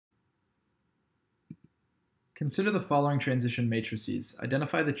Consider the following transition matrices.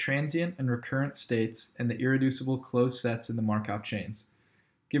 Identify the transient and recurrent states and the irreducible closed sets in the Markov chains.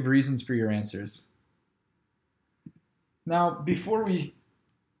 Give reasons for your answers. Now, before we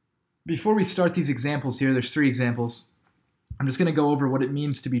start these examples here, there's 3 examples. I'm just going to go over what it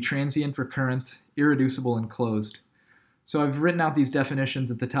means to be transient, recurrent, irreducible, and closed. So I've written out these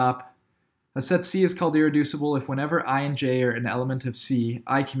definitions at the top. A set C is called irreducible if whenever I and J are an element of C,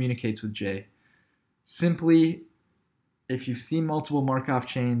 I communicates with J. Simply, if you've seen multiple Markov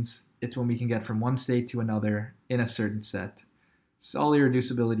chains, it's when we can get from one state to another in a certain set. That's all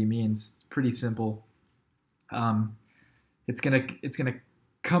irreducibility means. It's pretty simple. It's gonna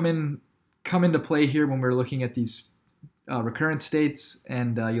come into play here when we're looking at these recurrent states,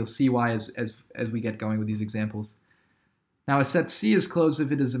 and you'll see why as we get going with these examples. Now, a set C is closed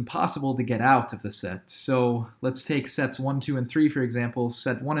if it is impossible to get out of the set. So let's take sets 1, 2, and 3, for example.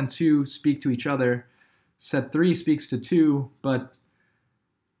 Set 1 and 2 speak to each other. Set 3 speaks to 2, but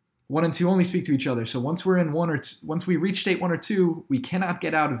 1 and 2 only speak to each other. So once we're in once we reach state 1 or 2, we cannot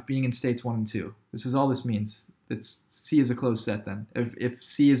get out of being in states 1 and 2. This is all this means. C is a closed set then, if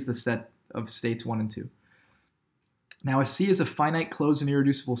C is the set of states 1 and 2. Now, if C is a finite, closed, and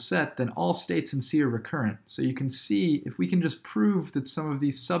irreducible set, then all states in C are recurrent. So you can see, if we can just prove that some of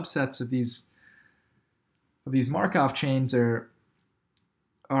these subsets of these Markov chains are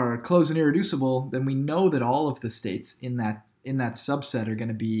closed and irreducible, then we know that all of the states in that subset are going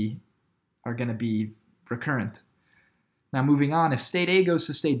to be recurrent. Now, moving on, if state A goes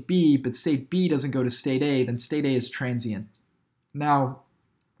to state B, but state B doesn't go to state A, then state A is transient. Now,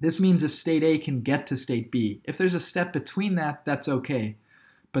 this means if state A can get to state B. If there's a step between that, that's okay.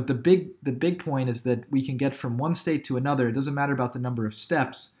 But the big point is that we can get from one state to another. It doesn't matter about the number of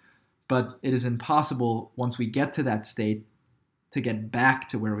steps, but it is impossible once we get to that state to get back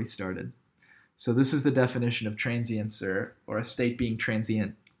to where we started. So this is the definition of transience, or a state being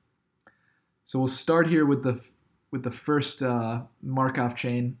transient. So we'll start here with the first Markov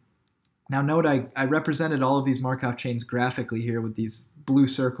chain. Now note I represented all of these Markov chains graphically here with these blue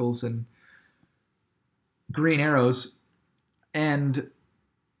circles and green arrows. And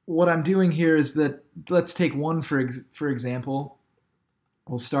what I'm doing here is that, let's take 1 for example.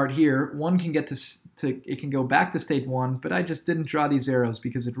 We'll start here. 1 can get it can go back to state 1, but I just didn't draw these arrows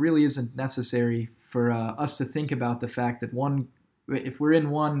because it really isn't necessary for us to think about the fact that if we're in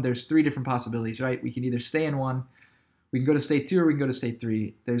 1, there's 3 different possibilities, right? We can either stay in 1, we can go to state 2, or we can go to state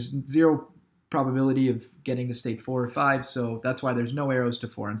 3. There's 0 probability of getting to state 4 or 5, so that's why there's no arrows to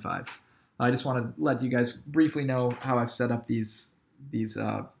 4 and 5. I just want to let you guys briefly know how I've set up these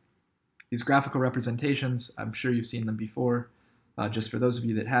graphical representations. I'm sure you've seen them before. Just for those of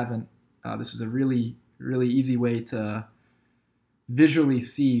you that haven't, this is a really, really easy way to visually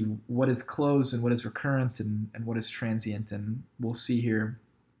see what is closed and what is recurrent and what is transient, and we'll see here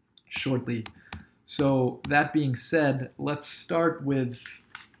shortly. So that being said, we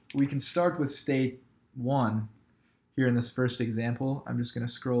can start with state 1 here in this first example. I'm just going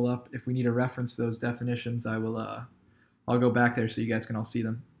to scroll up. If we need to reference those definitions, I'll go back there so you guys can all see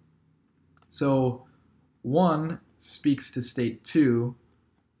them. So 1 speaks to state 2,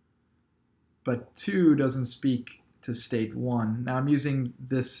 but 2 doesn't speak to state 1. Now I'm using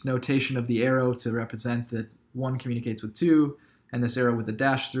this notation of the arrow to represent that 1 communicates with 2, and this arrow with the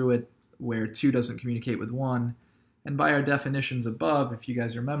dash through it where 2 doesn't communicate with 1. And by our definitions above, if you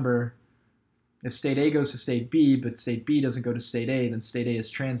guys remember, if state A goes to state B, but state B doesn't go to state A, then state A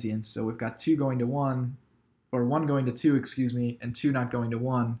is transient. So we've got 2 going to 1, or 1 going to 2, excuse me, and 2 not going to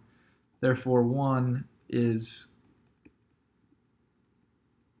 1. Therefore, 1 is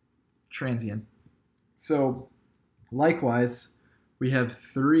transient. So likewise, we have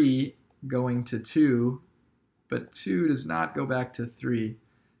 3 going to 2, but 2 does not go back to 3.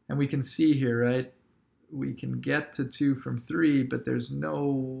 And we can see here, right, we can get to 2 from 3, but there's no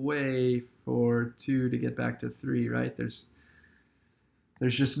way for 2 to get back to 3, right? There's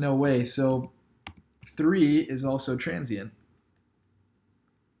just no way. So 3 is also transient.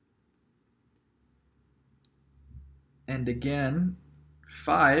 And again,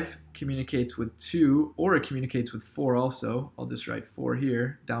 5 communicates with 2, or it communicates with 4 also. I'll just write 4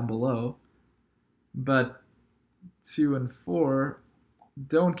 here, down below. But 2 and 4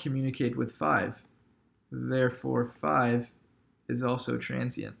 don't communicate with 5. Therefore, 5 is also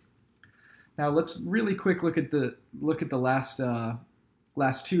transient. Now let's really quick look at the last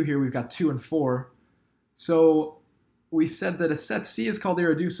 2 here. We've got 2 and 4. So we said that a set C is called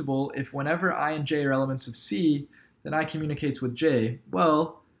irreducible if whenever I and J are elements of C, then I communicates with J.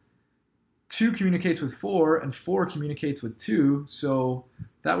 Well, 2 communicates with 4, and 4 communicates with 2, so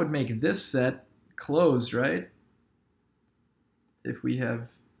that would make this set closed, right? If we have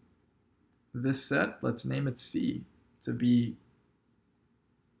this set, let's name it C to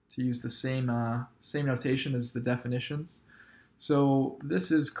use the same notation as the definitions. So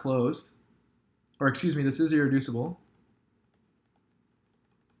this is closed, or excuse me, this is irreducible.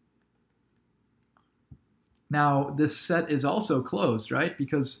 Now this set is also closed, right?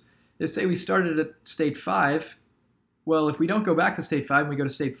 Because let's say we started at state 5. Well, if we don't go back to state 5 and we go to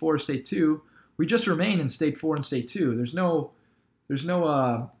state 4 or state 2, we just remain in state 4 and state 2. There's no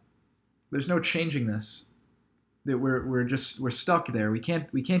changing this. That we're stuck there. We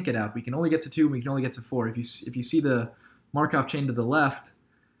can't get out. We can only get to 2. We can only get to 4. If you see the Markov chain to the left,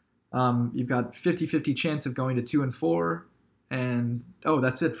 you've got 50-50 chance of going to 2 and 4, and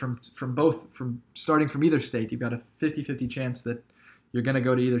that's it. From starting from either state, you've got a 50-50 chance that you're going to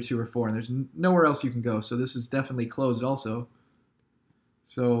go to either 2 or 4, and there's nowhere else you can go. So this is definitely closed also.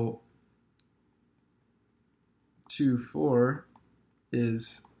 So 2, 4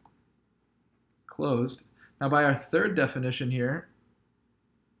 is closed. Now by our third definition here,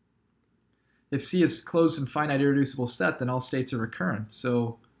 if C is closed in finite irreducible set, then all states are recurrent.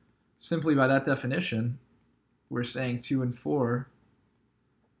 So simply by that definition, we're saying 2 and 4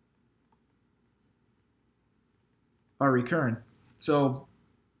 are recurrent. So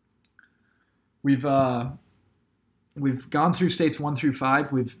we've gone through states 1 through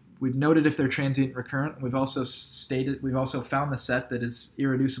 5. We've noted if they're transient and recurrent. We've also found the set that is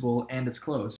irreducible and it's closed.